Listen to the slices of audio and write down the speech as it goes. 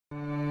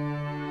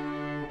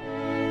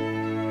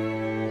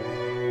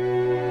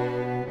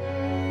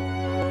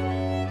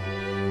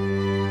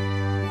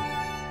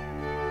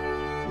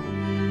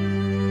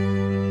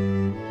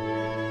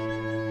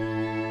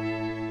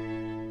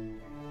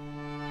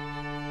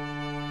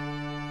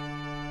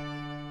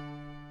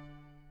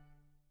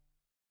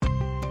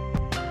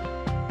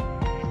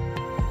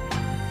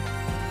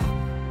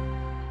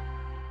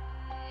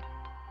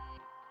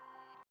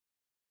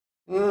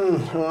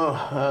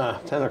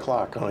10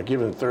 o'clock on a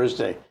given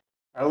Thursday.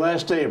 Our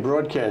last day of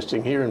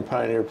broadcasting here in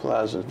Pioneer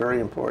Plaza is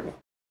very important.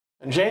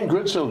 And Jane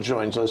Goodsill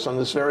joins us on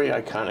this very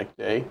iconic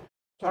day to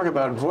talk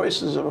about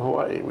Voices of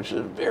Hawaii, which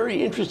is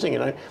very interesting.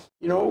 And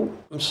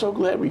I'm so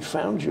glad we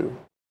found you.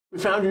 We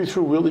found you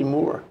through Willie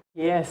Moore.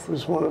 Yes.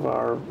 Who's one of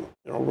our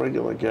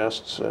regular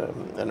guests,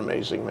 an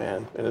amazing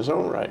man in his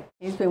own right.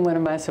 He's been one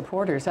of my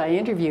supporters. I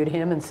interviewed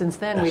him, and since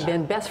then we've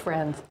been best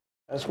friends.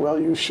 As well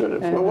you should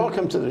have. Well,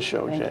 welcome to the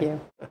show, Jane. Thank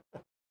you.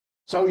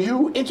 So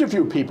you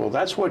interview people.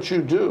 That's what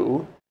you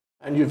do.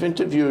 And you've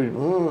interviewed,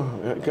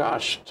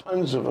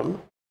 tons of them.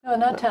 No,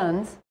 not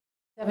tons.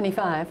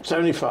 75.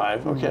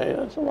 75, okay,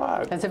 that's a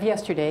lot. As of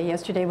yesterday.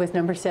 Yesterday was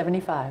number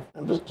 75.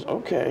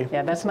 Okay.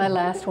 Yeah, that's my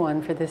last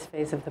one for this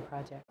phase of the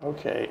project.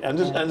 Okay, and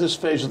this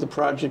phase of the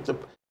project,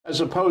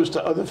 as opposed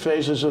to other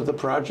phases of the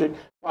project,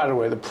 by the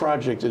way, the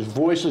project is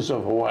Voices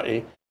of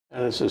Hawaii,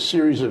 and it's a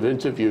series of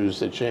interviews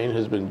that Jane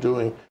has been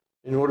doing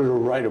in order to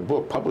write a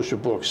book, publish a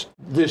book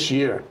this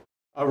year,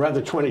 or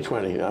rather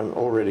 2020. I'm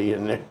already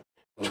in there.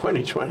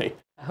 2020.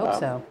 I hope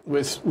so.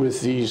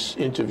 With these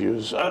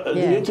interviews. Yes.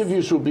 The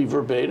interviews will be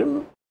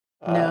verbatim?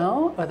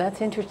 No, well, that's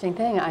the interesting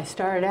thing. I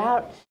started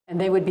out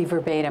and they would be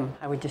verbatim.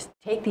 I would just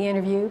take the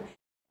interview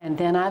and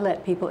then I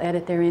let people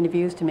edit their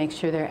interviews to make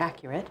sure they're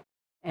accurate.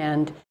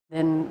 And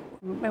then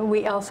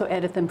we also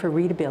edit them for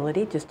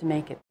readability just to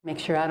make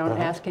sure I don't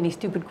ask any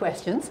stupid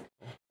questions.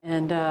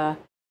 And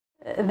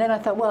then I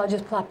thought, well, I'll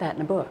just plop that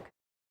in a book.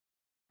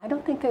 I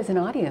don't think there's an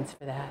audience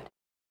for that.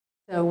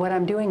 So what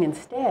I'm doing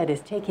instead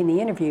is taking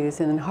the interviews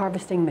and then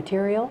harvesting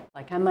material.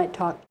 Like I might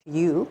talk to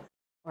you,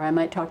 or I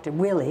might talk to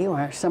Willie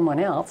or someone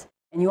else,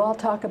 and you all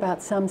talk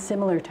about some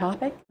similar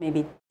topic,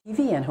 maybe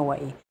TV in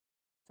Hawaii.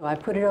 So I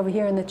put it over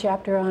here in the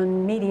chapter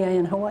on media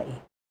in Hawaii.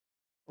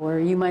 Or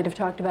you might have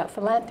talked about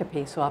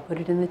philanthropy, so I'll put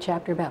it in the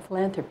chapter about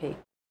philanthropy.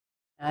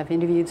 I've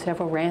interviewed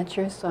several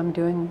ranchers, so I'm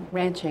doing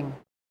ranching.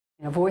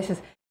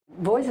 Voices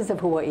of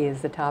Hawaii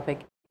is the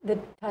topic. The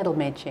title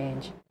may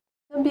change.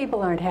 Some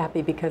people aren't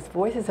happy because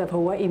Voices of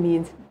Hawaii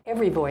means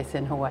every voice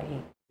in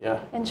Hawaii. Yeah.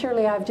 And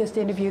surely I've just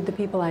interviewed the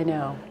people I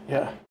know.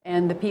 Yeah.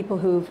 And the people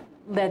who've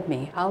led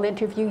me. I'll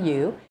interview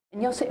you,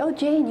 and you'll say, oh,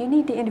 Jane, you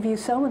need to interview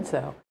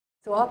so-and-so.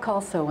 So I'll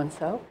call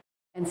so-and-so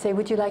and say,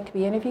 would you like to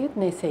be interviewed?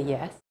 And they say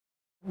yes.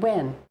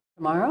 When?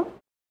 Tomorrow?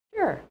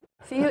 Sure.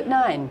 See you at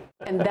 9.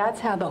 And that's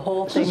how the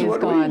whole thing has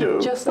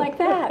gone. Just like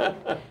that.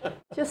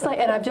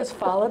 And I've just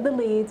followed the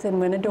leads,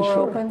 and when a door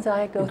opens,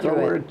 I go through it.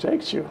 Go where it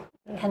takes you.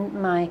 Yeah.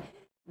 And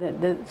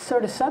the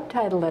sort of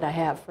subtitle that I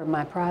have for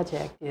my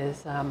project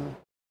is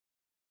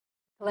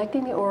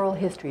collecting the oral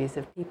histories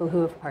of people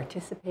who have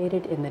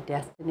participated in the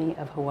destiny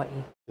of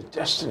Hawaii. The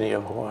destiny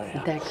of Hawaii.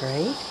 Isn't that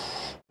great?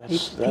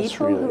 That's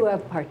people really... who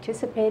have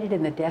participated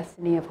in the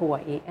destiny of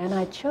Hawaii. And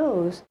I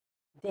chose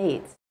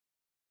dates.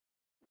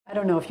 I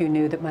don't know if you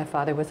knew that my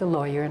father was a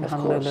lawyer in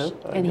Honolulu.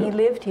 And he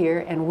lived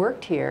here and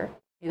worked here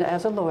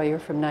as a lawyer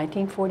from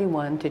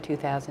 1941 to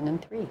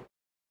 2003.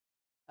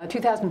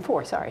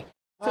 2004, sorry.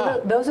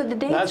 So those are the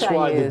dates I used. That's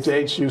why the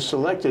dates you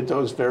selected,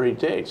 those very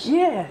dates.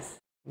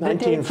 Yes.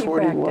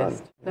 1941.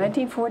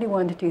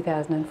 1941 to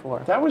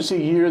 2004. That was the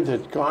year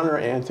that Garner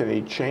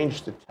Anthony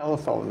changed the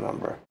telephone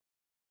number,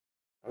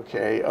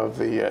 okay, of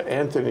the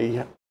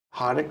Anthony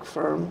Hoddick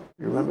firm.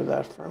 You remember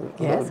that firm?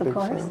 Yes, of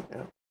course. Firm? Yeah.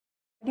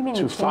 What do you mean?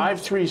 To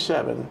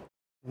 537,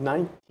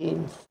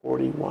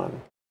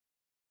 1941.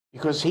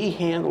 Because he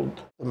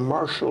handled the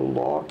martial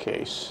law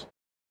case.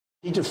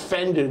 He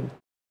defended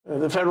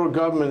the federal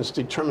government's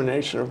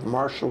determination of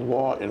martial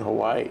law in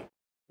Hawaii.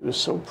 He was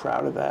so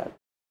proud of that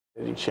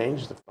he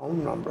changed the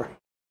phone number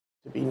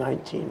to be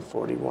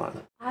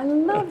 1941. I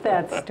love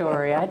that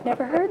story. I'd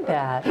never heard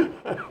that.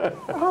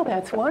 Oh,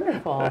 that's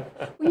wonderful.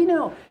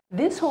 Well,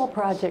 this whole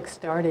project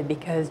started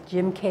because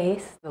Jim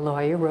Case, the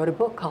lawyer, wrote a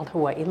book called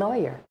Hawaii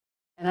Lawyer.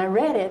 And I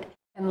read it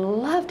and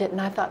loved it, and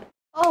I thought,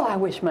 oh, I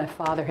wish my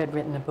father had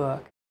written a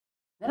book.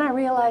 Then I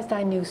realized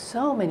I knew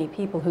so many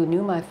people who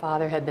knew my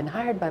father, had been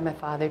hired by my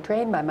father,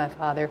 trained by my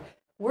father,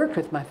 worked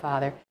with my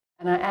father,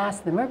 and I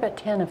asked them, there were about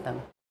 10 of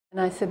them,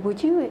 and I said,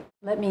 would you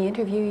let me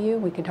interview you?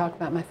 We can talk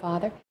about my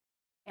father.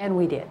 And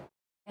we did.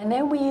 And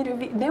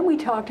then we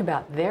talked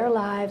about their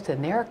lives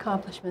and their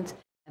accomplishments,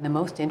 and the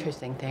most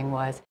interesting thing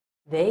was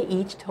they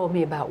each told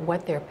me about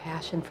what their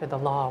passion for the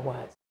law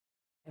was.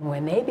 And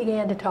when they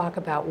began to talk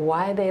about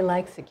why they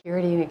like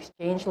security and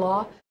exchange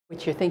law,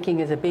 which you're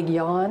thinking is a big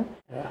yawn,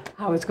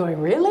 I was going,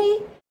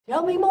 really?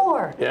 Tell me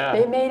more. Yeah.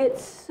 They made it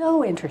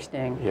so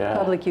interesting. Yeah.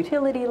 Public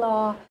utility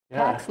law,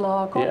 tax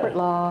law, corporate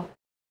law.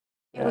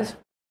 It was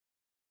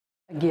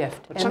a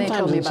gift. But and sometimes they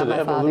told me it's about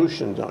an my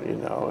evolution, father. don't you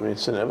know? I mean,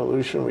 it's an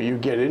evolution where you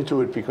get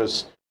into it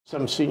because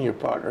some senior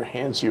partner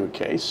hands you a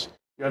case.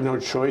 You have no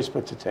choice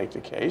but to take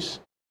the case.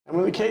 And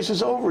when the case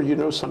is over, you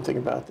know something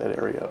about that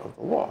area of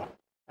the law.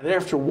 And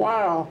after a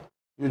while,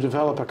 you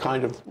develop a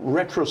kind of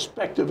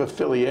retrospective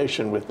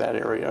affiliation with that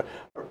area,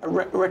 a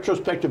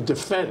retrospective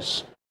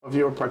defense of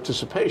your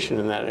participation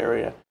in that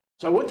area.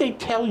 So what they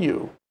tell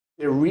you,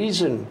 their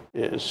reason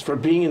is for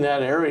being in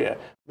that area,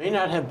 may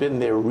not have been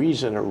their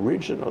reason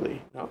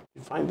originally. No,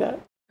 you find that?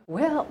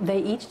 Well, they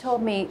each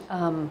told me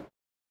that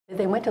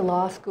they went to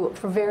law school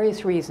for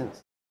various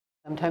reasons.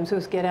 Sometimes it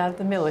was get out of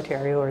the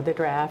military or the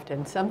draft,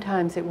 and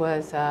sometimes it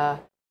was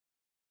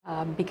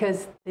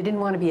because they didn't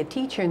want to be a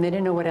teacher and they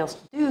didn't know what else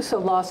to do, so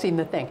law seemed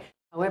the thing.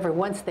 However,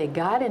 once they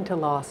got into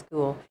law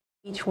school,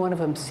 each one of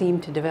them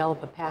seemed to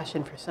develop a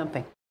passion for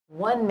something.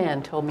 One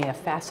man told me a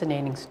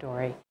fascinating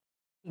story.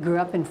 He grew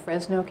up in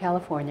Fresno,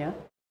 California.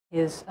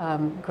 His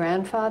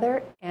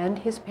grandfather and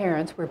his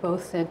parents were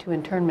both sent to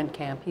internment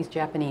camp. He's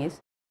Japanese.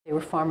 They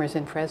were farmers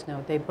in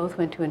Fresno. They both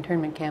went to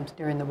internment camps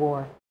during the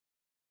war.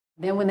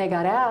 Then when they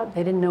got out,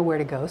 they didn't know where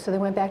to go, so they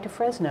went back to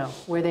Fresno,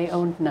 where they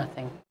owned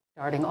nothing,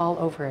 starting all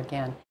over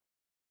again.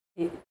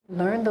 He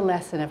learned the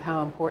lesson of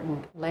how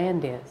important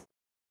land is.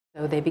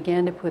 So they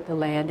began to put the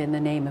land in the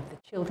name of the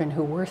children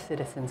who were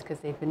citizens because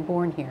they'd been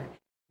born here.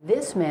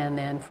 This man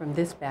then, from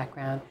this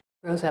background,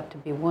 grows up to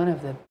be one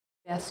of the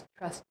best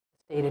trust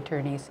state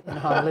attorneys in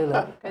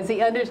Honolulu because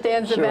he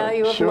understands the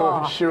value of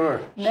law.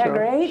 Sure. Isn't that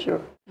great?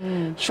 Sure.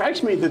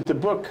 Strikes me that the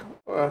book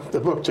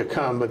to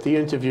come, but the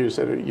interviews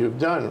that you've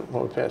done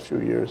over the past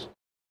few years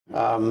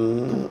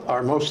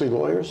are mostly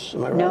lawyers,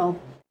 am I right? No,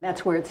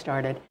 that's where it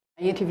started.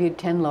 I interviewed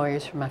 10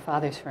 lawyers from my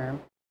father's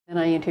firm. Then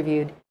I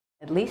interviewed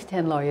at least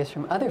 10 lawyers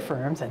from other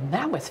firms, and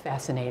that was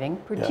fascinating,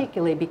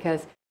 particularly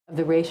because of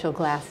the racial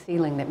glass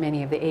ceiling that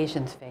many of the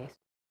Asians face.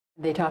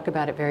 They talk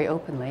about it very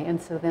openly,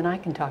 and so then I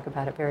can talk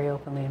about it very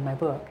openly in my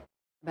book.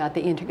 About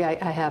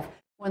I have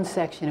one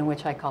section in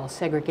which I call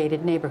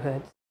segregated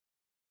neighborhoods,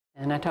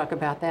 and I talk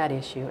about that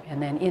issue,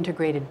 and then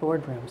integrated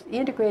boardrooms. The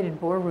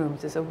integrated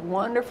boardrooms is a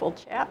wonderful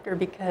chapter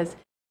because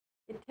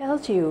it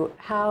tells you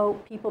how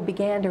people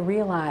began to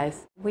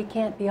realize we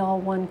can't be all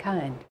one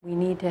kind. We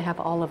need to have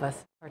all of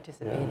us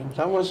participating.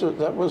 Yeah. That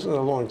wasn't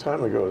a long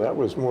time ago. That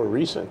was more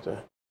recent.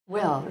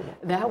 Well,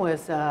 that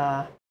was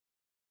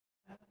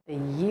the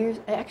years.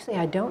 Actually,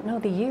 I don't know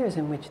the years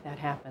in which that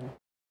happened.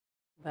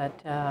 But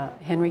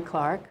Henry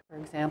Clark, for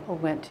example,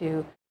 went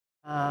to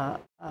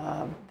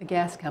the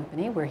gas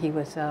company where he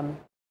was a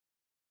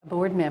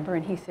board member,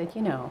 and he said,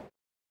 you know,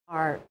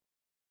 our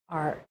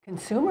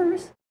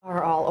consumers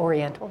are all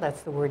Oriental,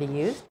 that's the word he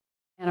used,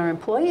 and our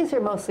employees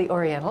are mostly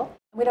Oriental,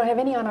 and we don't have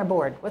any on our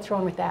board. What's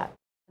wrong with that?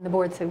 And the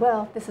board said,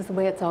 well, this is the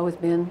way it's always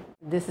been.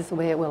 This is the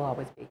way it will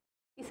always be.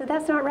 He said,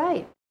 that's not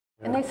right.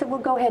 Yeah. And they said, well,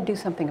 go ahead, do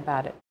something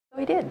about it. So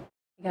he did.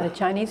 He got a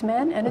Chinese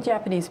man and a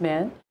Japanese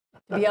man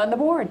to be on the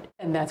board,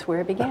 and that's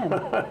where it began.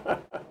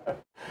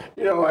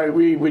 You know,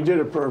 we did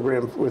a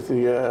program with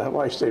the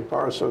Hawaii State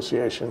Bar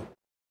Association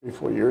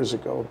 3-4 years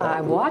ago. I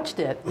watched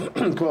it.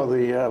 Called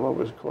what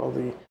was it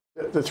called?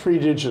 The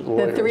three-digit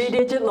lawyers. The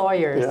three-digit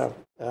lawyers. Yeah,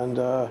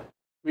 and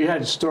we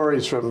had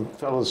stories from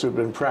fellows who've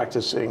been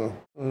practicing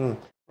right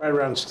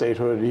around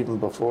statehood, even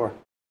before.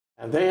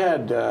 And they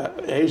had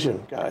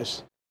Asian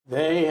guys.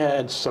 They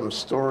had some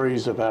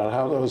stories about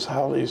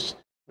how these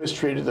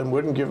mistreated them,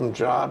 wouldn't give them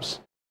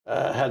jobs,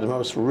 had the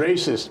most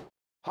racist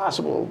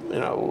possible,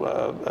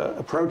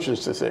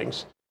 approaches to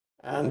things,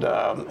 and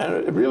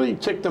it really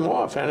ticked them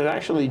off, and it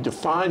actually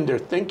defined their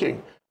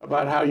thinking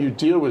about how you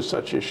deal with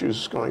such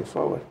issues going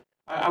forward.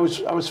 I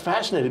was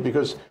fascinated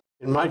because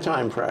in my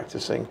time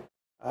practicing,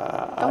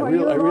 are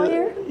you a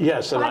lawyer?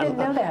 Yes, and I didn't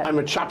know that. I'm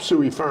a chop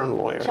suey firm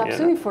lawyer. Chop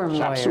suey firm lawyer.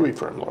 Chop suey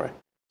firm lawyer.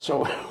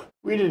 So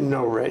we didn't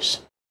know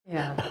race.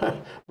 Yeah.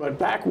 But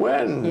back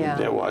when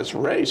there was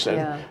race,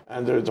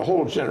 and there's a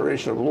whole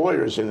generation of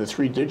lawyers in the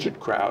three-digit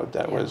crowd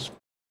that was,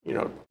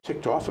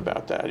 ticked off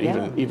about that,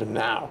 even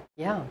now.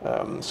 Yeah.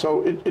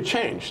 So it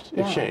changed.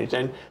 It changed,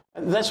 and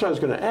that's what I was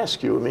going to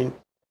ask you. I mean,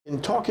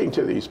 in talking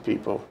to these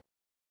people,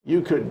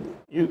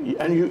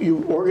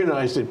 you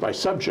organized it by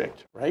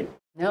subject, right?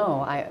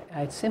 No,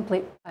 I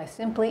simply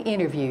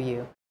interview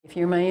you. If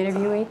you're my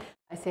interviewee,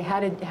 I say, how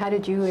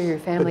did you or your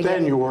family but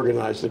then you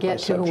organized it by get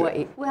to subject.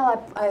 Hawaii?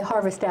 Well, I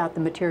harvest out the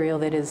material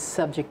that is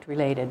subject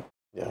related.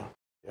 Yeah.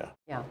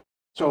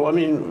 So, I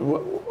mean,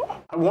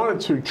 I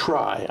wanted to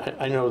try.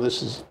 I know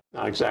this is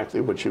not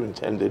exactly what you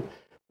intended,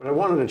 but I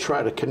wanted to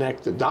try to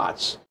connect the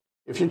dots.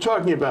 If you're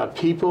talking about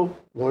people,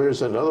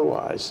 lawyers and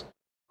otherwise,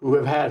 who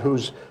have had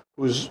whose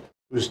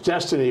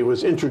destiny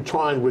was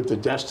intertwined with the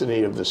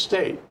destiny of the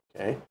state,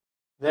 okay,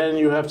 then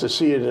you have to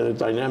see it in a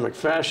dynamic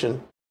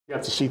fashion. You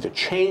have to see the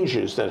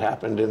changes that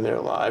happened in their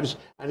lives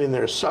and in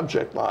their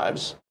subject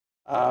lives,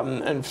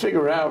 and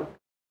figure out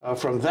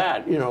from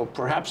that,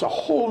 perhaps a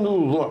whole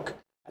new look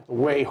at the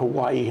way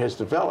Hawaii has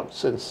developed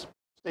since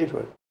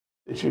statehood.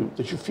 Did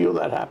you feel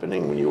that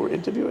happening when you were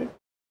interviewing?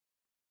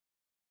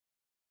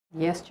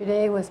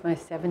 Yesterday was my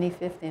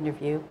 75th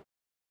interview,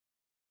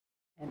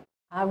 and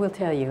I will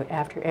tell you,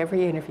 after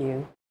every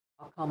interview,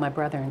 I'll call my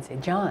brother and say,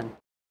 John,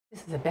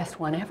 this is the best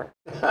one ever.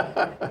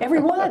 Every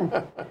one.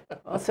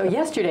 Well, so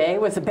yesterday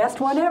was the best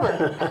one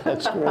ever.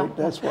 That's great.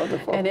 That's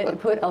wonderful. And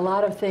it put a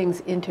lot of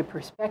things into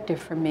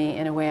perspective for me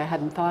in a way I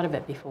hadn't thought of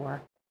it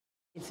before.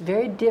 It's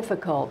very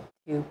difficult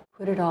to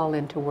put it all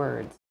into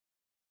words.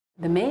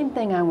 The main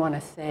thing I want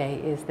to say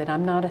is that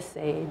I'm not a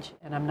sage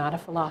and I'm not a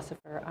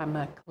philosopher. I'm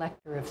a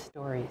collector of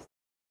stories.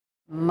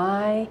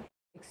 My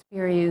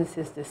experience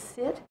is to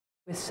sit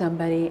with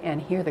somebody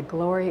and hear the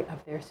glory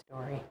of their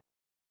story.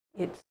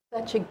 It's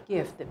such a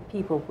gift that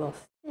people will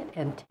sit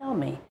and tell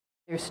me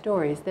their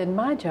stories. Then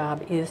my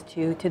job is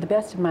to the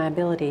best of my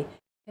ability,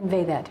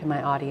 convey that to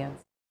my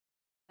audience.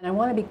 And I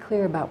want to be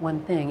clear about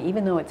one thing,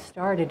 even though it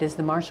started as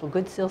the Marshall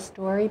Goodsill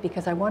story,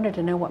 because I wanted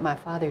to know what my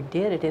father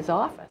did at his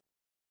office.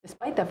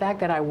 Despite the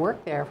fact that I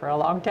worked there for a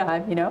long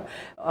time, you know,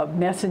 a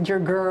messenger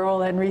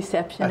girl and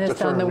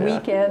receptionist on the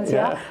weekends.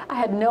 Yeah. I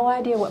had no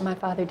idea what my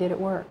father did at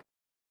work.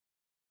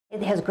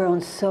 It has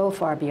grown so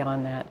far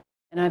beyond that.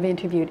 And I've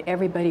interviewed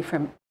everybody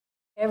from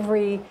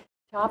every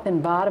top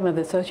and bottom of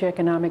the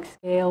socioeconomic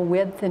scale,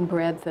 width and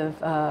breadth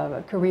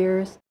of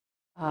careers.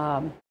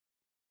 So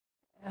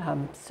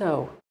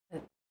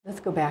let's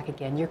go back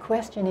again. Your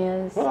question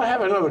is? Well, I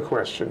have another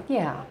question.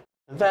 Yeah.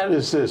 And that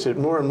is this: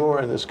 more and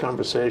more in this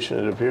conversation,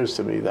 it appears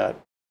to me that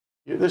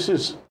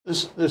this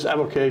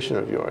avocation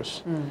of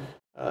yours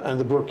and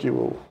the book you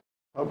will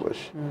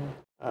publish,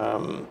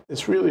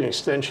 it's really an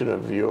extension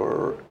of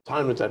your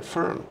time at that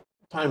firm,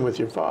 time with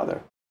your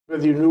father,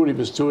 whether you knew what he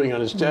was doing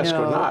on his desk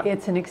or not.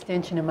 It's an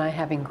extension of my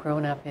having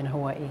grown up in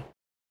Hawaii,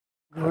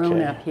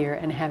 grown up here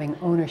and having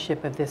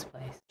ownership of this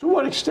place. To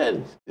what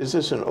extent is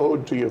this an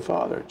ode to your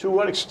father? To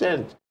what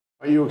extent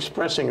are you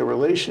expressing a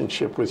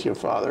relationship with your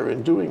father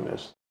in doing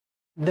this?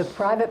 The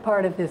private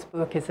part of this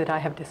book is that I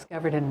have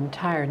discovered an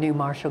entire new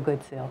Marshall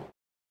Goodsill.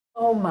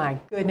 Oh my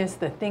goodness,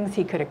 the things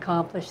he could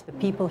accomplish, the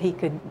people he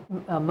could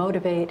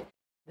motivate,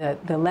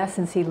 the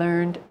lessons he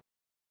learned,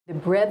 the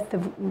breadth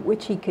of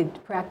which he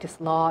could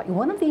practice law.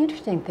 One of the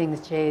interesting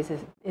things, Jay,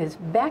 is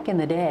back in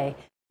the day,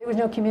 there was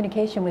no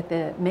communication with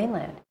the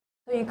mainland.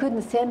 So you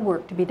couldn't send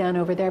work to be done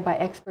over there by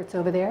experts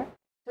over there.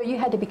 So you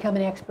had to become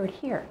an expert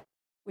here,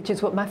 which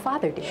is what my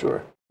father did.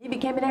 Sure. He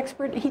became an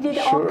expert. He did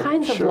all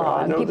kinds of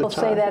law. And people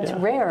say that's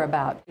rare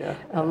about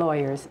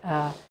lawyers.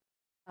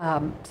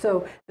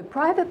 So the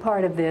private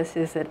part of this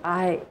is that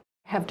I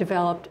have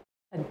developed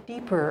a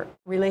deeper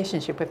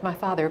relationship with my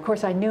father. Of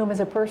course, I knew him as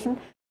a person,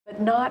 but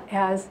not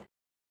as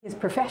his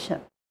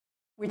profession,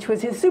 which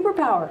was his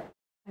superpower.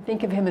 I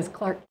think of him as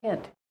Clark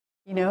Kent,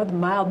 you know, the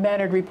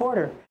mild-mannered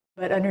reporter,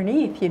 but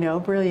underneath, you know,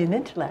 brilliant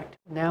intellect.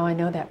 Now I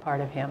know that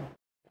part of him.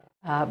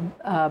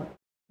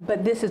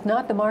 But this is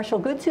not the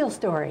Marshall Goodsill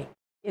story.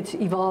 It's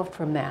evolved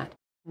from that.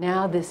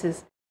 Now this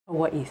is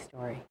Hawaii's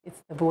story.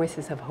 It's the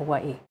voices of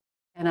Hawaii.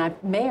 And I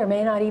may or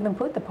may not even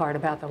put the part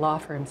about the law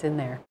firms in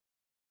there.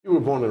 You were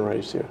born and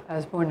raised here. I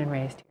was born and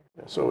raised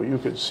here. So you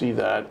could see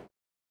that,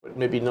 but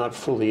maybe not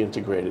fully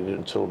integrated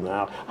until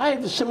now. I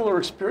had a similar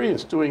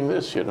experience doing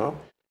this, you know.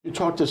 You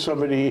talk to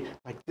somebody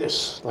like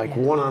this, like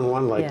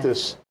one-on-one like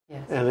this,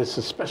 and it's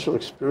a special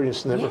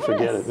experience. Never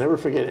forget it. Never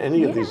forget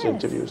any of these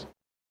interviews.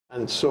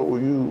 And so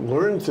you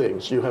learn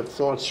things. You have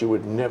thoughts you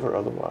would never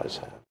otherwise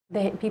have.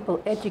 People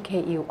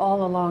educate you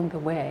all along the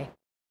way.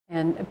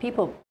 And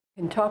people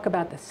can talk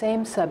about the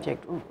same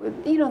subject.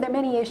 You know, there are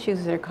many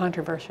issues that are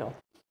controversial.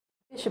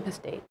 Bishop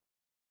Estate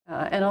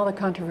and all the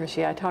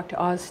controversy. I talk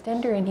to Oz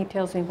Stender, and he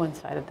tells me one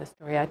side of the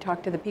story. I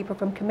talk to the people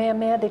from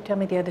Kamehameha, they tell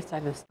me the other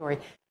side of the story.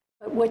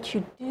 But what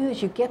you do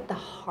is you get the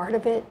heart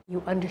of it.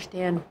 You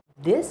understand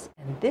this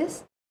and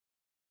this.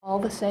 All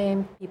the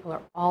same, people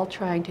are all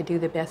trying to do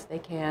the best they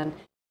can,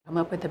 come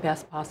up with the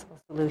best possible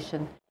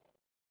solution.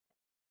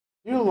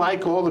 You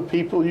like all the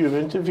people you've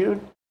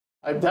interviewed?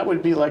 That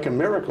would be like a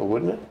miracle,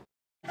 wouldn't it?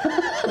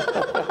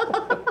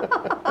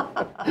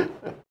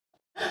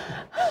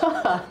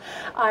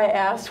 I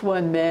asked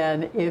one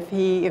man if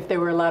there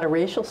were a lot of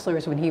racial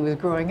slurs when he was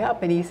growing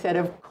up, and he said,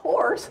 of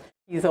course.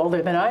 He's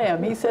older than I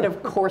am. He said,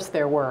 of course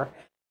there were.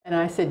 And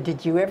I said,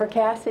 did you ever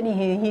cast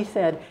any? He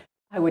said,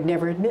 I would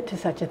never admit to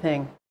such a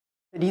thing.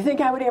 Do you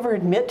think I would ever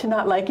admit to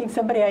not liking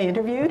somebody I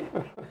interviewed?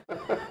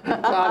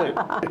 Got it.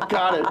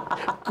 Got it.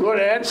 Good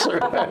answer.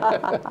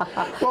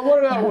 Well, what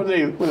about when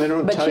they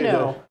don't tell you that? But you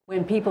know,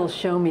 when people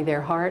show me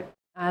their heart,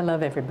 I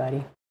love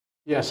everybody.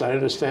 Yes, I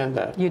understand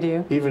that. You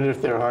do? Even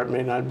if their heart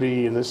may not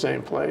be in the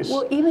same place.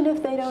 Well, even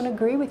if they don't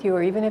agree with you,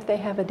 or even if they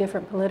have a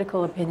different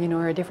political opinion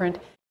or a different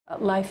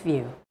life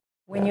view.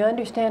 When you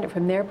understand it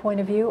from their point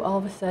of view, all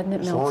of a sudden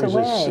it melts away. As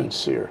long as it's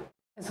sincere.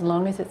 As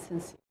long as it's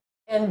sincere.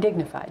 And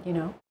dignified, you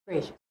know,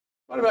 gracious.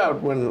 What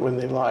about when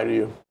they lie to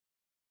you?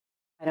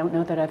 I don't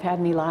know that I've had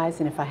any lies,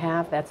 and if I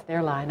have, that's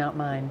their lie, not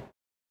mine.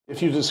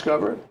 If you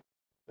discover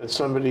that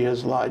somebody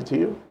has lied to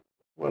you,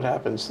 what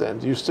happens then?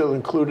 Do you still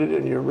include it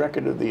in your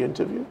record of the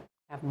interview?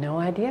 I have no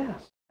idea.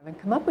 I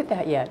haven't come up with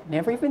that yet.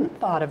 Never even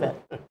thought of it.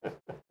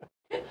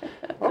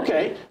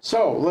 Okay,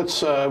 so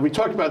let's. We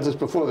talked about this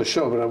before the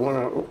show, but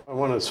I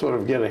want to sort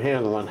of get a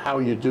handle on how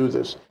you do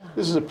this.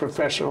 This is a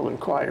professional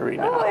inquiry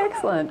now. Oh,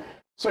 excellent.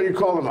 So you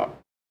call them up,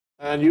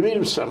 and you meet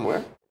them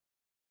somewhere.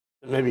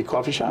 Maybe a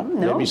coffee shop.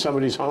 No. Maybe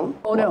somebody's home.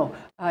 Oh no,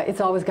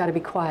 it's always got to be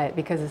quiet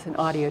because it's an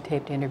audio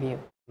taped interview.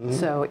 Mm-hmm.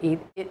 So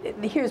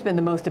here's been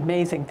the most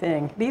amazing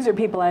thing. These are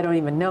people I don't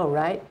even know,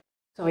 right?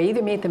 So I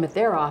either meet them at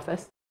their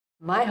office,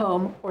 my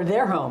home, or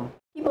their home.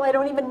 People I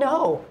don't even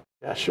know.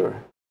 Yeah,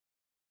 sure.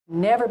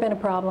 Never been a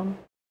problem.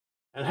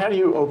 And how do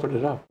you open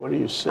it up? What do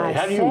you say?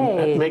 How do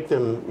you make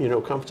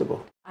them,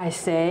 comfortable? I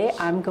say,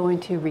 I'm going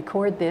to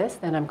record this,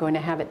 then I'm going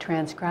to have it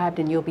transcribed,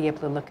 and you'll be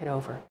able to look it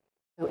over.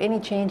 So any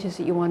changes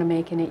that you want to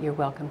make in it, you're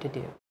welcome to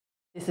do.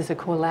 This is a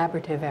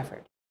collaborative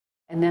effort.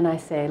 And then I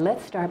say,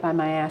 let's start by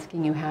my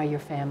asking you how your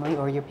family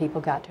or your people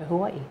got to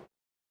Hawaii.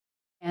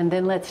 And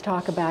then let's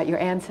talk about your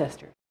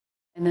ancestors.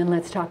 And then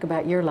let's talk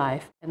about your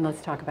life, and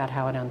let's talk about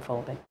how it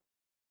unfolded.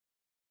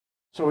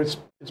 So it's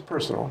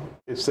personal.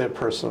 It's their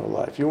personal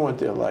life. You want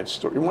their life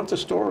story. You want the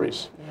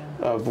stories.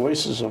 Yeah.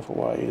 Voices of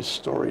Hawaii is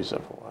stories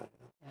of Hawaii.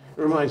 Yeah.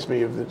 It reminds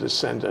me of The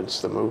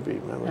Descendants, the movie.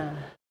 Remember?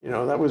 You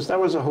know, that was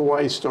a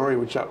Hawaii story,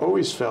 which I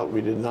always felt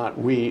we,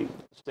 the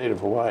state of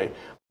Hawaii,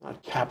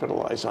 not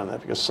capitalize on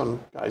that because some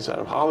guys out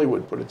of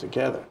Hollywood put it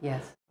together.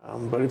 Yes.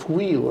 But if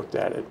we looked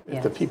at it, if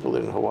yes. the people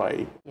in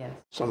Hawaii, yes.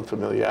 some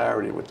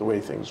familiarity with the way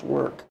things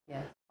work,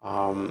 yes.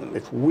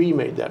 If we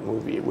made that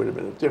movie, it would have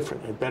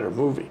been a better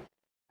movie.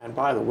 And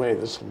by the way,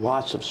 there's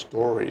lots of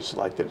stories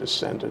like the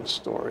Descendants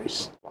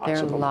stories. There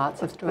are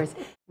lots of stories.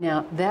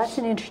 Now, that's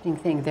an interesting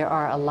thing. There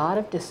are a lot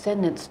of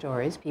descendant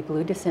stories, people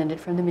who descended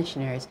from the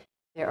missionaries.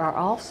 There are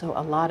also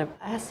a lot of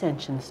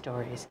ascension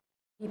stories,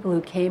 people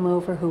who came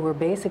over who were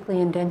basically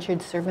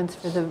indentured servants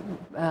for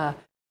the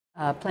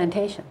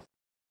plantations,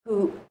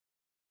 who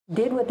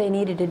did what they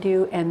needed to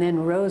do and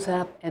then rose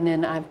up. And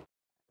then I've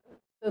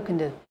spoken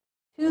to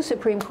 2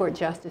 Supreme Court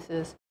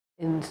justices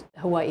in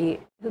Hawaii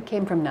who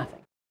came from nothing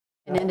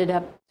and ended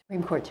up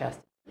Supreme Court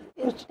justice.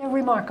 They're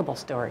remarkable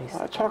stories.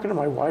 I was talking to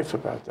my wife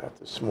about that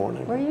this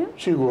morning. Were you?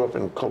 She grew up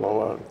in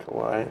Kaloa,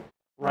 Kauai,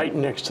 right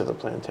next to the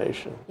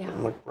plantation. Yeah.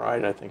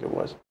 McBride, I think it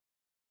was.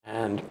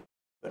 And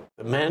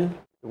the men,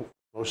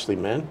 mostly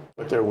men,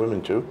 but there are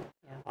women too,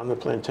 on the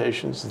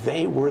plantations,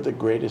 they were the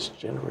greatest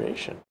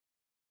generation.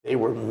 They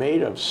were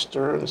made of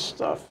stern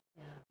stuff.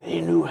 Yeah.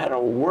 They knew how to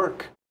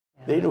work.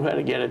 Yeah. They knew how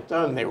to get it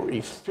done. They were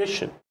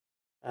efficient.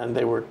 And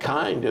they were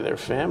kind to their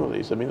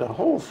families. I mean, the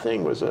whole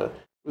thing was a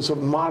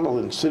model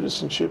in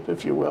citizenship,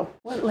 if you will.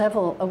 What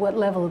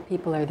level of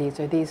people are these?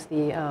 Are these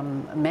the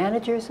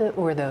managers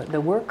or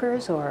the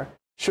workers or?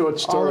 Short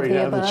story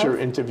now that you're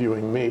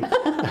interviewing me.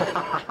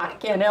 I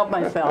can't help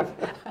myself.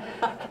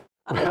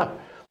 Well,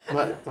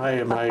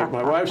 my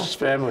wife's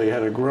family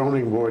had a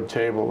groaning board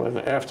table, and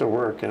after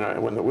work,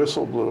 and when the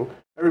whistle blew,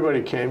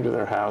 everybody came to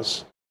their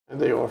house, and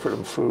they offered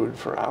them food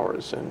for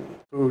hours, and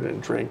food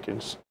and drink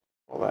and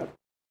all that.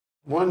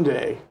 One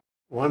day,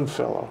 one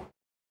fellow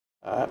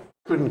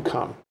couldn't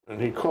come,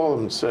 and he called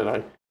him and said,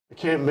 I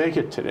can't make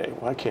it today.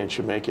 Why can't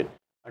you make it?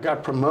 I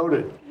got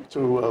promoted to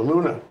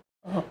Luna.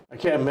 I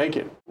can't make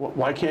it.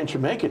 Why can't you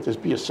make it? There's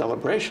be a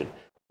celebration.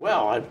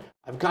 Well,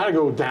 I've got to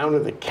go down to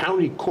the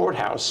county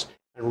courthouse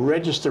and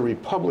register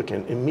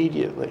Republican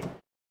immediately,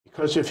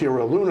 because if you're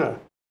a Luna,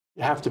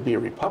 you have to be a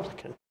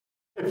Republican.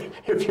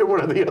 If you're one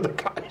of the other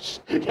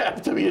guys, you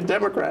have to be a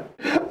Democrat.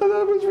 That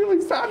was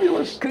really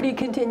fabulous. Could he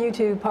continue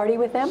to party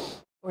with them,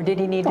 or did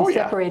he need to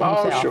separate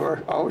himself? Oh,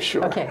 sure. Oh,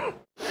 sure. Okay.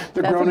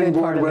 The groaning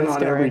board went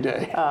on every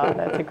day. Oh,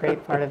 that's a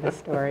great part of the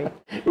story.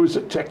 It was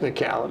a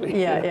technicality.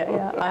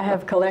 Yeah. I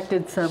have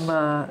collected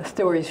some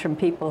stories from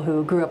people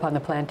who grew up on the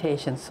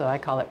plantations, so I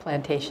call it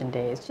Plantation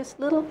Days. Just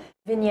little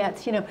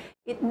vignettes. You know,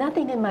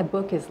 nothing in my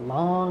book is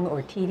long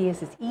or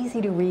tedious. It's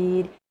easy to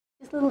read.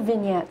 Just little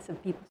vignettes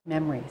of people's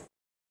memories.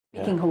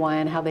 Speaking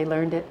Hawaiian, how they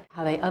learned it,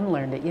 how they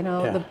unlearned it. You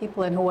know, the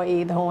people in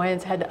Hawaii, the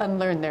Hawaiians had to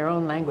unlearn their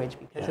own language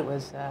because it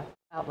was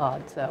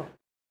outlawed.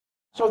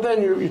 So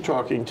then you're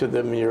talking to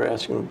them, and you're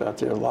asking them about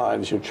their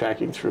lives. You're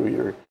checking through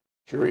your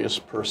curious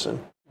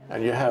person,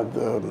 and you have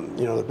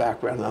the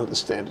background and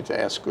understanding to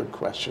ask good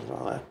questions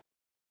on that.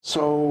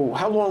 So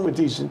how long would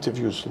these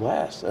interviews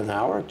last? An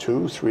hour,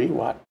 2, 3,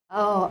 what?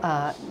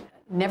 Oh,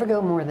 never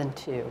go more than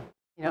 2. You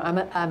know,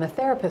 I'm a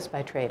therapist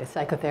by trade, a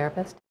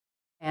psychotherapist.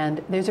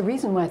 And there's a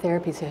reason why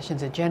therapy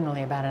sessions are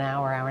generally about an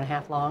hour, hour and a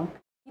half long.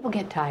 People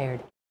get tired.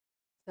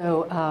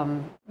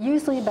 So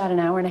usually about an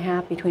hour and a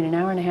half, between an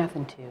hour and a half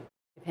and 2,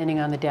 depending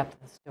on the depth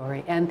of the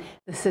story and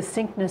the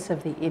succinctness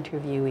of the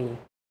interviewee.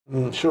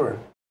 Sure.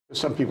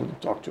 Some people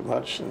talk too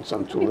much and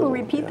some too little. People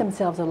repeat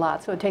themselves a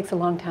lot, so it takes a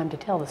long time to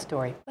tell the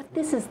story. But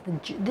this is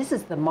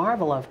the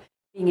marvel of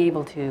being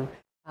able to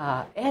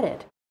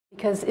edit,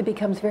 because it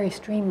becomes very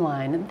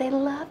streamlined. And they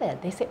love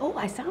it. They say, oh,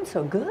 I sound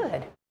so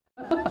good.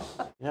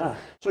 Yeah.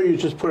 So you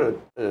just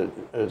put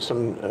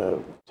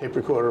some tape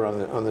recorder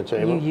on the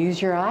table? You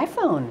use your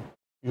iPhone.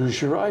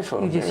 Use your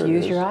iPhone. You just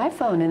use your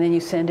iPhone, and then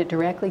you send it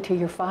directly to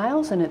your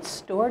files, and it's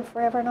stored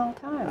forever and all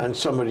time. And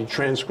somebody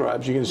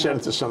transcribes. You can send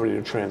it to somebody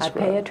to transcribe.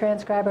 I pay a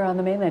transcriber on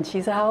the mainland.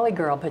 She's a Holly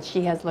girl, but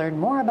she has learned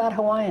more about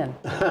Hawaiian.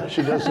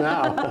 She does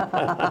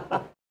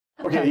now.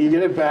 Okay, you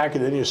get it back,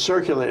 and then you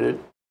circulate it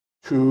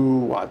to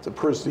what? The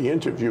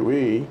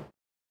interviewee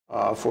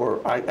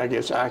for, I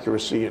guess,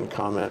 accuracy and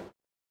comment.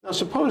 Now,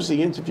 suppose the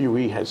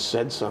interviewee has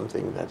said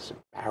something that's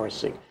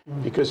embarrassing,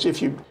 because if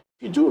you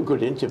do a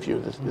good interview,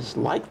 this is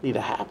likely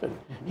to happen.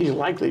 He's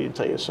likely to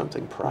tell you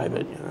something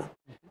private, you know.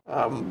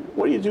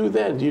 What do you do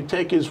then? Do you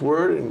take his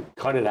word and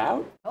cut it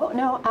out? Oh,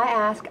 no,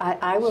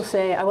 I will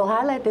say, I will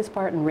highlight this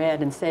part in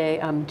red and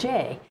say,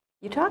 Jay,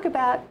 you talk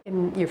about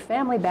in your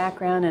family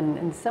background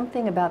and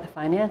something about the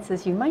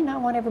finances, you might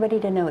not want everybody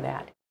to know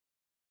that.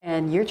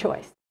 And your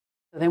choice.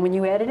 So then when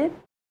you edit it,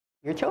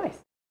 your choice.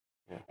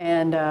 Yeah.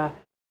 And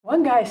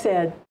one guy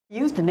said,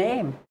 used a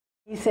name.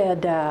 He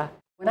said,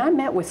 when I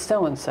met with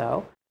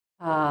so-and-so,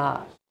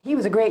 he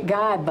was a great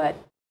guy, but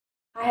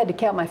I had to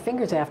count my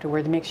fingers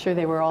afterward to make sure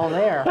they were all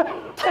there.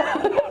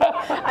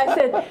 I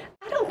said,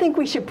 I don't think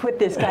we should put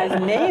this guy's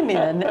name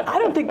in. I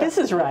don't think this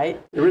is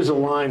right. There is a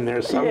line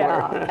there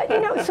somewhere.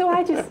 Yeah. So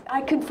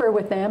I confer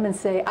with them and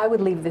say, I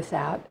would leave this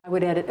out. I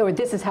would edit, or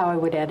this is how I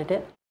would edit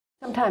it.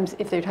 Sometimes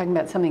if they're talking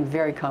about something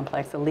very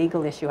complex, a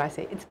legal issue, I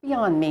say, it's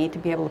beyond me to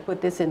be able to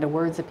put this into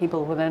words that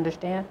people would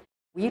understand.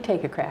 Will you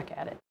take a crack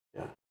at it?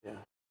 Yeah, yeah.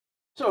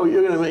 So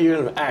you're going to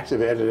have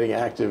active editing,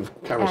 active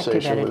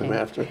conversation with them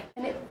after.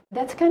 And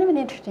that's kind of an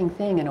interesting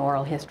thing in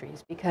oral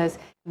histories, because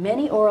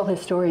many oral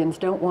historians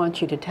don't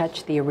want you to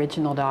touch the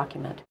original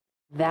document.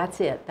 That's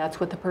it. That's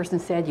what the person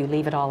said. You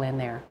leave it all in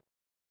there.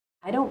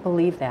 I don't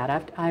believe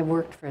that. I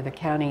worked for the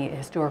County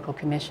Historical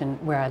Commission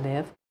where I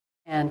live,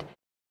 and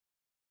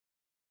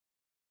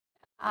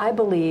I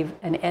believe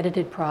an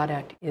edited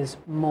product is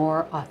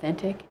more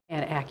authentic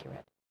and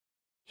accurate.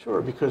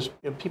 Sure, because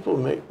people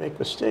make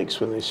mistakes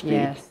when they speak.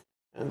 Yes.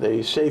 And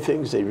they say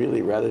things they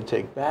really rather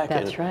take back.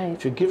 That's right.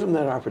 If you give them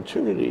that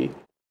opportunity,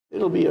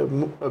 it'll be a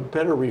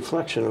better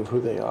reflection of who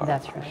they are.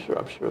 That's right.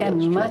 I'm sure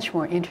and that's much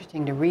more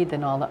interesting to read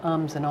than all the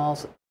ums and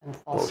alls and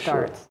false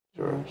starts.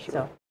 Sure.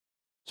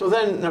 So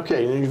then,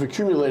 okay, you've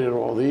accumulated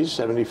all these,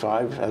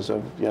 75 as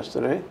of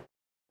yesterday,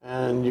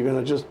 and you're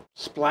going to just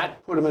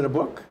put them in a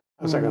book?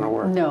 How's that going to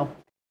work? No.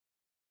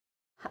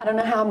 I don't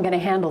know how I'm going to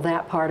handle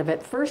that part of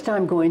it. First,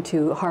 I'm going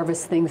to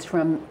harvest things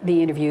from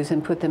the interviews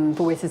and put them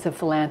voices of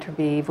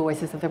philanthropy,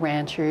 voices of the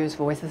ranchers,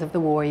 voices of the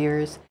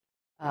warriors,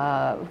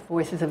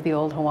 voices of the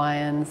old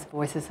Hawaiians,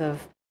 voices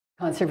of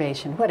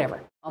conservation, whatever,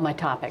 all my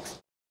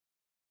topics,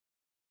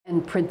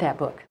 and print that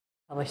book,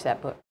 publish that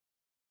book.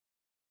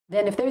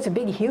 Then if there's a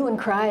big hue and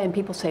cry and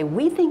people say,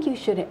 we think you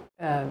should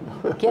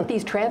get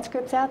these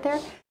transcripts out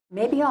there,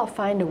 maybe I'll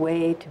find a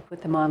way to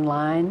put them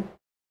online.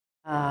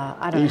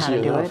 I don't know how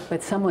to do it,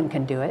 but someone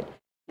can do it.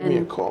 Give me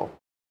a call.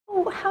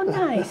 Oh, how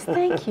nice.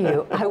 Thank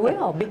you. I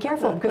will. Be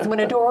careful, because when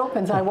a door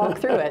opens, I walk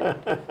through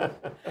it.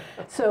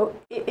 So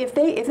if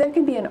there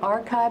can be an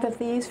archive of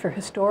these for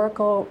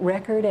historical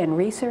record and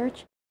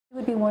research, it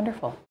would be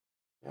wonderful.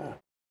 Yeah.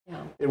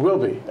 Yeah. It will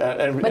be.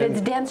 But it's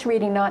dense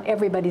reading. Not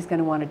everybody's going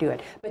to want to do it.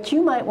 But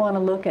you might want to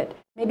look at,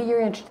 maybe you're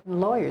interested in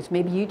lawyers.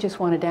 Maybe you just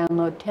want to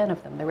download 10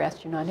 of them. The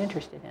rest you're not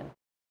interested in.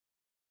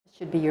 It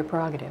should be your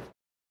prerogative.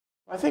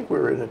 I think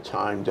we're in a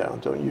time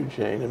down, don't you,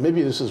 Jane? And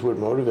maybe this is what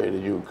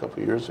motivated you a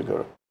couple of years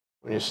ago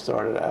when you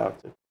started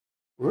out. That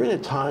we're in a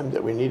time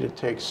that we need to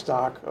take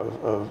stock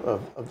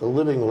of the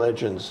living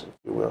legends, if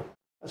you will.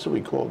 That's what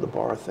we call the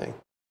bar thing,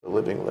 the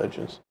living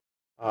legends.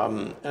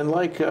 And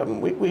like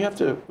we have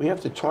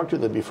to talk to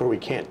them before we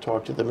can't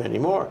talk to them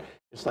anymore.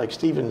 It's like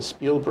Steven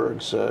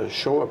Spielberg's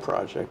Shoah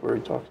project, where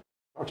he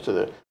talks to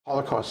the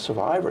Holocaust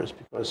survivors,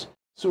 because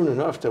soon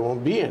enough there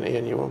won't be any,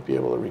 and you won't be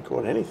able to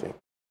record anything.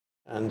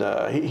 And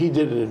he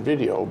did it in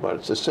video, but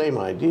it's the same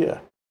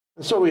idea.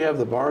 And so we have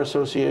the Bar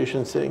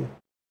Association thing.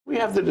 We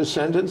have The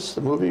Descendants,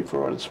 the movie,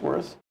 for what it's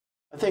worth.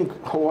 I think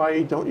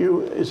Hawaii, don't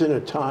you, is in a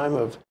time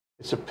of,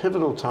 it's a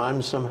pivotal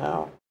time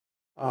somehow.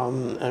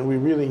 And we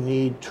really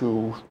need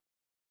to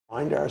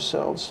find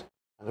ourselves.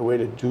 And the way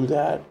to do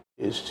that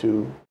is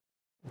to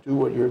do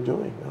what you're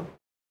doing. You know?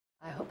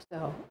 I hope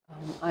so.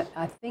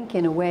 I think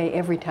in a way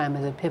every time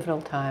is a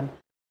pivotal time.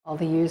 All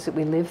the years that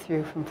we lived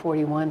through from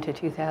 41 to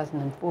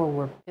 2004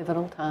 were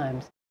pivotal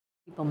times.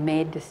 People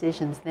made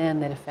decisions then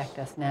that affect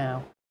us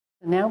now.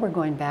 So now we're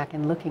going back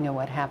and looking at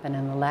what happened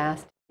in the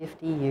last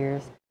 50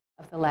 years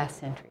of the last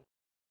century.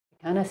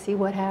 To kind of see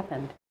what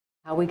happened,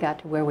 how we got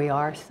to where we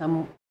are.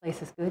 Some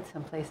places good,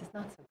 some places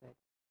not so good.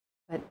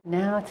 But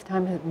now it's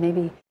time to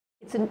maybe,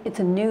 it's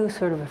a new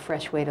sort of a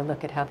fresh way to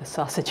look at how the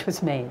sausage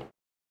was made.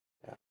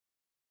 Yeah.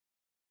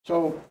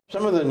 So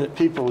some of the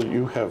people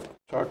you have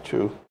talked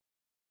to,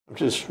 I'm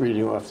just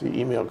reading off the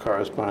email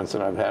correspondence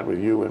that I've had with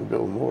you and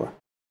Bill Moore.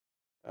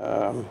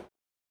 Ron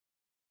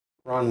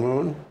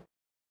Moon,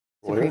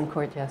 Supreme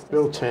Court Justice.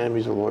 Bill Tam,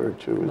 he's a lawyer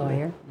too.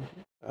 Lawyer.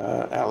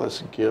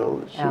 Alice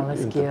Gill.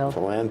 Alice Gill.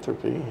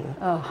 Philanthropy. Yeah.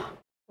 Oh,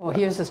 well,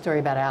 here's the story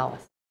about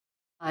Alice.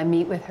 I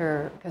meet with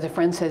her because a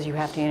friend says you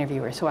have to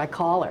interview her, so I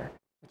call her.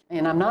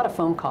 And I'm not a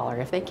phone caller.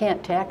 If they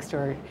can't text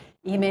or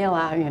email,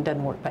 it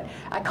doesn't work. But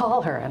I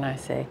call her and I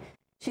say,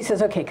 she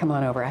says, okay, come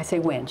on over. I say,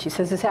 when? She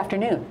says, this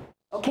afternoon.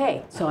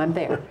 Okay, so I'm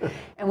there.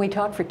 And we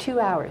talked for 2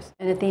 hours.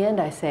 And at the end,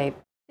 I say,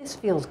 this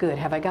feels good.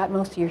 Have I got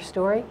most of your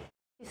story?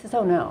 She says,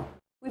 oh, no.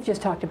 We've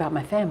just talked about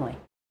my family.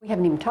 We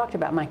haven't even talked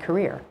about my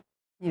career.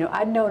 You know,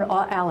 I'd known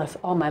Alice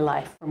all my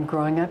life from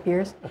growing up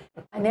years.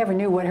 I never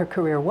knew what her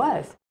career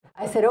was.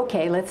 I said,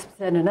 okay, let's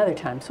spend another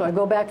time. So I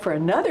go back for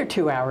another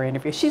 2-hour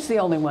interview. She's the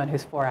only one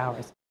who's 4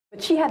 hours.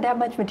 But she had that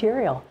much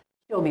material.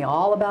 She told me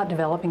all about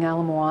developing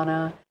Ala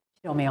Moana.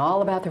 She told me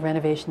all about the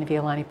renovation of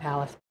Iolani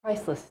Palace.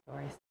 Priceless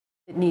stories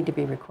that need to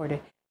be recorded.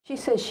 She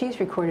says she's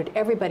recorded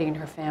everybody in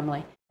her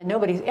family, and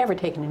nobody's ever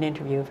taken an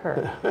interview of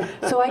her.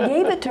 So I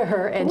gave it to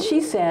her, and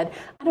she said,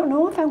 I don't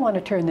know if I want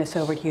to turn this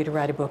over to you to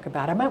write a book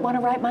about. I might want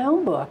to write my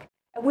own book.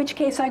 At which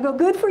case I go,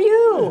 good for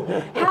you.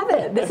 Have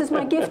it. This is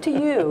my gift to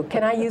you.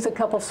 Can I use a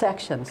couple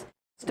sections?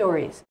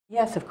 Stories.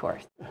 Yes, of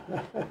course.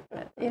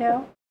 You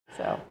know,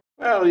 so.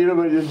 Well, you know,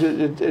 but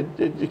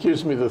it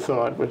gives me the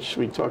thought, which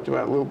we talked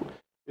about a little,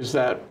 is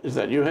that it's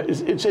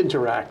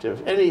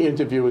interactive. Any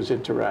interview is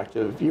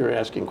interactive. You're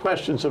asking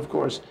questions, of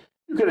course.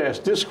 You could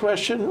ask this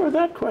question or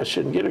that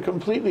question, get a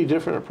completely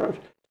different approach.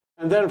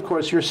 And then, of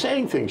course, you're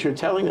saying things. You're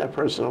telling that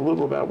person a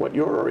little about what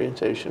your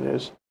orientation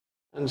is.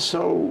 And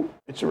so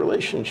it's a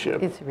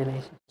relationship. It's a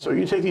relationship. So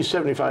you take these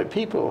 75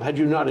 people, had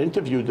you not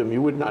interviewed them,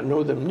 you would not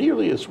know them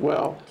nearly as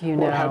well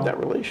or have that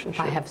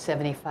relationship. I have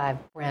 75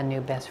 brand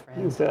new best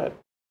friends. You bet.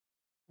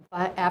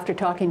 After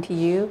talking to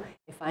you,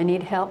 if I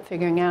need help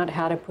figuring out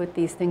how to put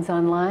these things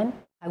online,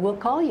 I will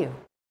call you.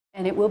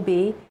 And it will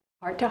be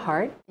heart to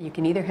heart. You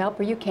can either help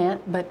or you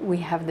can't, but we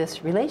have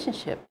this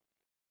relationship.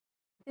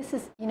 This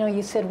is, you know,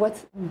 you said,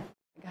 I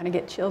gotta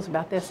get chills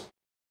about this.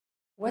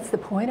 What's the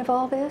point of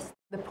all this?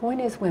 The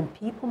point is when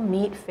people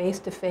meet face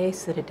to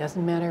face, that it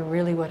doesn't matter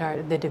really what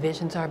the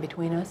divisions are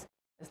between us.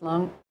 As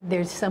long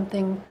there's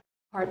something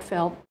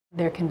heartfelt,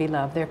 there can be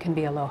love, there can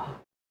be aloha.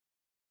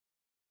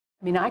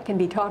 I mean, I can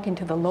be talking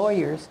to the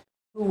lawyers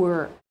who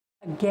were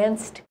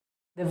against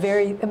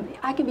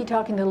I can be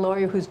talking to the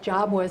lawyer whose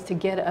job was to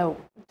get a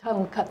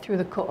tunnel cut through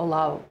the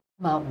Ko'olau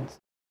Mountains.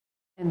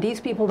 And these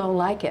people don't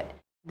like it.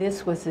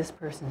 This was this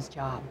person's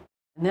job.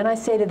 And then I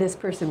say to this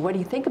person, what do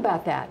you think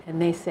about that?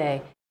 And they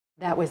say,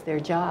 that was their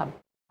job.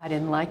 I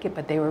didn't like it,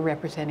 but they were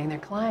representing their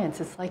clients.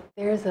 It's like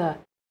there's a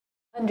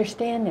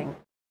understanding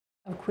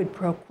of quid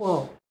pro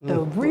quo,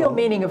 the real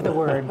meaning of the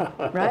word,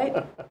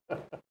 right?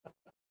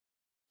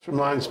 This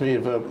reminds me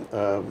of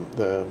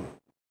the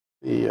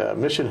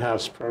Mission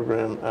House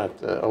program at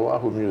the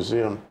Oahu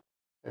Museum,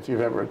 if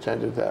you've ever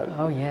attended that.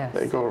 Oh, yes.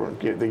 They go and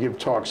they give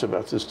talks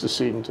about this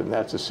decedent and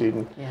that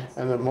decedent. Yes.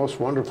 And the most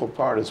wonderful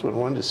part is when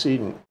one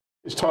decedent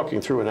is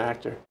talking through an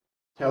actor,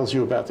 tells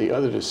you about the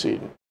other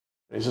decedent.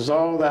 And he says,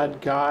 oh,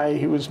 that guy,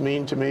 he was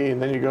mean to me.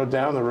 And then you go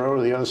down the road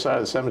to the other side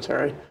of the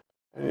cemetery,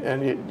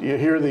 and you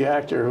hear the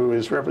actor who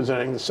is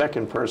representing the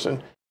second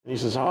person. And he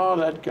says, oh,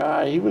 that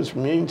guy, he was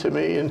mean to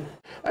me.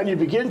 And you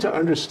begin to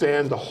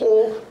understand the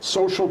whole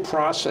social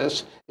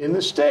process in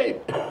the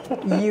state.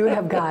 You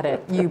have got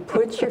it. You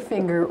put your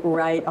finger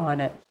right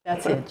on it.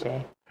 That's it,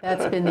 Jay.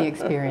 That's been the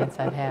experience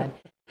I've had.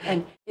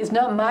 And it's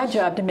not my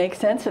job to make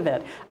sense of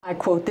it. I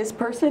quote this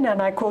person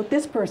and I quote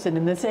this person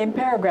in the same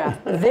paragraph.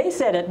 They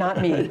said it,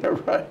 not me. Yeah,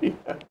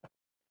 right.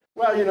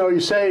 Well, you know, you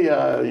say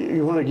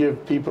you want to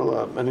give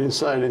people an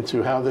insight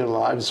into how their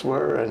lives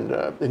were and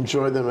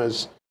enjoy them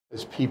as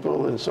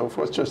people and so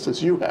forth, just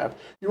as you have.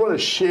 You want to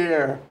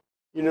share,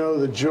 you know,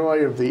 the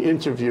joy of the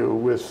interview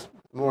with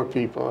more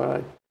people.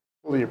 And I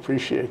fully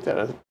appreciate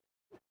that.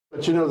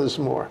 But, you know, there's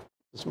more.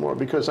 There's more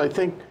because I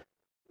think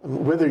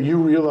whether you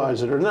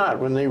realize it or not,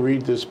 when they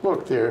read this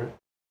book, they're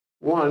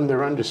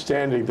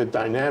understanding the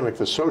dynamic,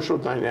 the social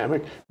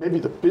dynamic, maybe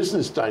the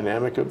business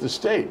dynamic of the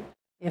state.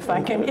 If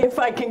I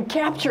can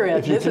capture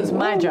it, this is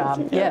my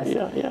job. Yeah,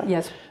 yes. yeah.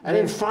 Yes. And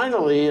then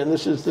finally, and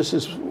this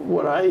is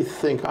what I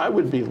think I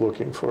would be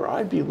looking for.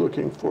 I'd be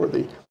looking for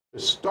the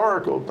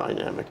historical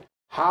dynamic,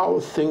 how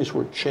things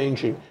were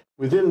changing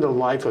within the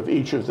life of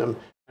each of them,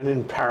 and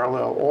in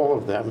parallel, all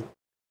of them,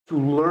 to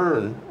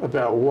learn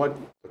about what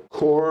the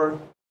core,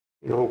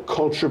 you know,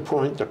 culture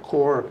point, the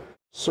core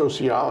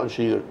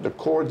sociology, the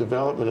core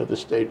development of the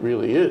state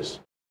really is.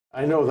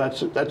 I know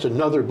that's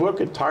another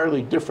book,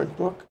 entirely different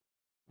book.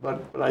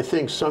 But I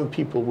think some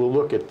people will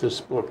look at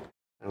this book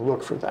and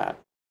look for that.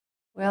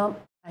 Well,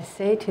 I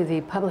say to the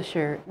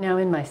publisher, now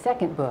in my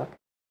second book,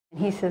 and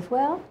he says,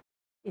 well,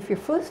 if your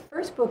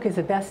first book is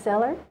a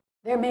bestseller,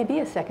 there may be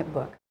a second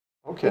book.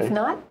 Okay. If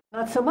not,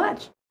 not so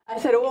much. I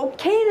said,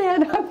 okay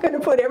then, I'm going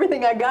to put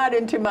everything I got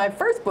into my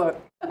first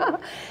book.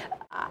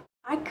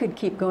 I could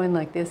keep going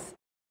like this.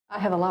 I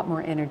have a lot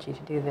more energy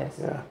to do this.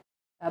 Yeah.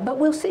 But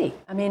we'll see.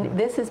 I mean,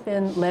 this has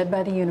been led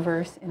by the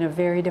universe in a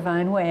very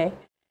divine way.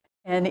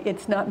 And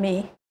it's not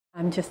me.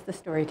 I'm just the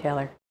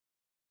storyteller.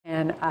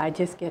 And I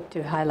just get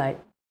to highlight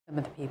some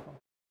of the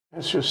people.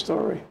 That's your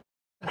story.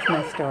 That's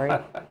my story.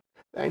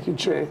 Thank you,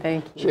 Jane.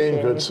 Thank you, Jane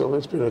Jay. Goodsill.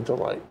 It's been a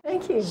delight.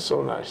 Thank you.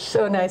 So nice.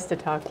 So nice to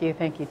talk to you.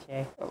 Thank you,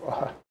 Jay.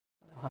 Aloha.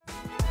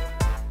 Aloha.